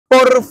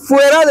Por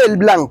fuera del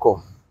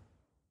blanco.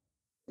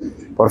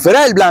 Por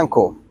fuera del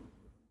blanco,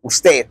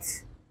 usted.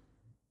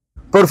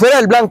 Por fuera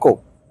del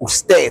blanco,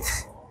 usted.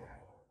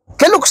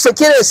 ¿Qué es lo que usted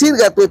quiere decir,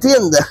 gato de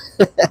tienda?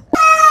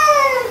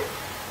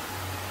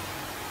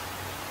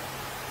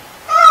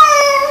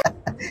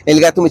 El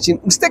gato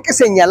mechín. Usted que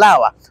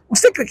señalaba,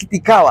 usted que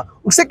criticaba,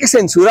 usted que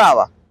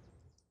censuraba,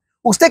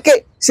 usted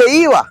que se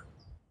iba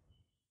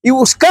y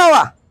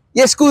buscaba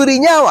y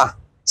escudriñaba.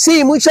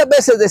 Sí, muchas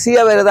veces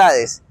decía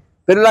verdades,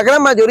 pero la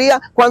gran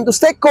mayoría, cuando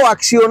usted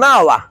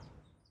coaccionaba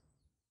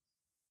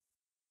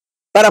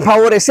para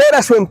favorecer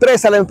a su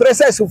empresa, la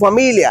empresa de su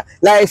familia,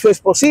 la de su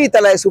esposita,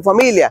 la de su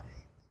familia,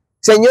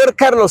 señor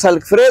Carlos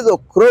Alfredo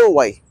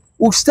Croswhithe,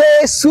 usted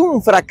es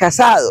un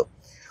fracasado.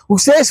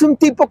 Usted es un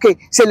tipo que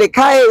se le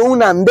cae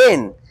un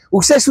andén.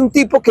 Usted es un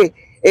tipo que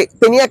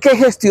tenía que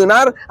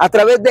gestionar a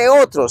través de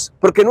otros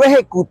porque no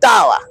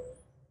ejecutaba.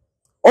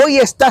 Hoy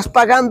estás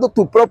pagando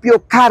tu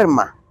propio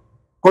karma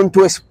con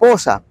tu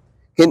esposa,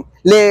 que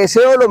le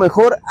deseo lo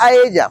mejor a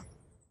ella,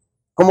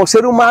 como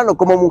ser humano,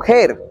 como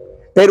mujer.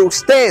 Pero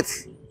usted,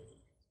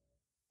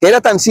 que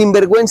era tan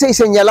sinvergüenza y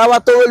señalaba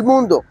a todo el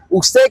mundo,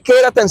 usted que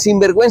era tan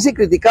sinvergüenza y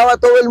criticaba a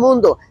todo el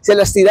mundo, se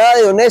las tiraba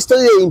de honesto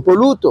y de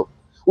impoluto.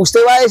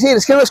 Usted va a decir,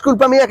 es que no es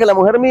culpa mía que la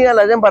mujer mía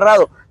la haya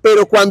embarrado,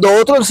 pero cuando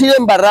otro sí la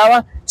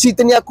embarraba, sí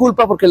tenía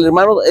culpa porque el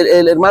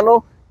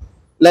hermano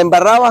la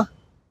embarraba.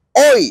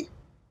 Hoy,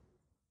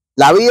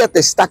 la vida te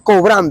está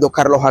cobrando,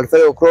 Carlos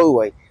Alfredo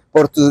Croswhithe,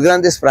 por tus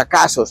grandes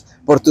fracasos,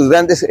 por tus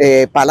grandes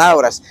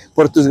palabras,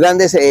 por tus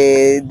grandes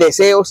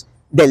deseos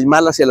del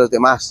mal hacia los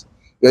demás.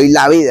 Y hoy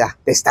la vida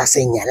te está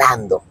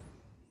señalando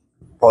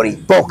por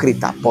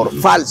hipócrita, por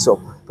falso,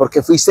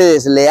 porque fuiste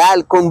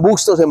desleal con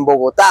Bustos en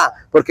Bogotá,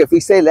 porque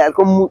fuiste desleal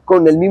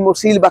con el mismo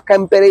Silva acá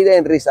en Pereira,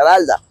 en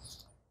Risaralda.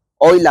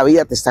 Hoy la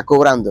vida te está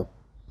cobrando.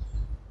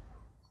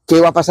 ¿Qué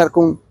va a pasar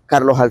con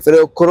Carlos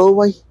Alfredo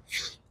Croswhithe?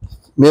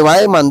 ¿Me va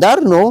a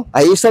demandar? No,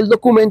 ahí está el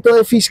documento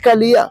de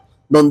fiscalía,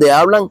 donde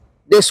hablan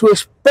de su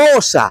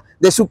esposa,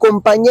 de su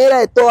compañera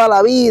de toda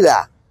la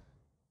vida.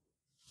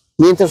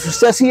 Mientras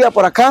usted hacía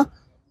por acá,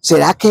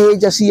 ¿será que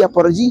ella hacía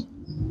por allí?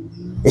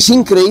 Es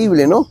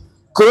increíble, ¿no?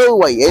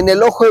 Croswhithe en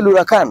el ojo del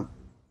huracán.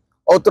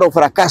 Otro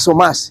fracaso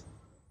más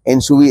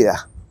en su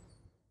vida.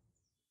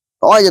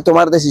 No vaya a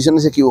tomar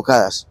decisiones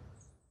equivocadas,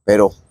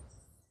 pero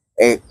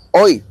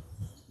hoy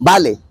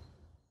vale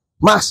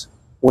más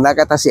una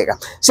gata ciega.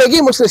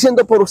 Seguimos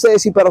creciendo por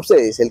ustedes y para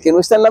ustedes. El que no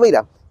está en la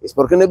mira es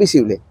porque no es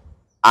visible.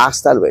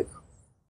 Hasta luego.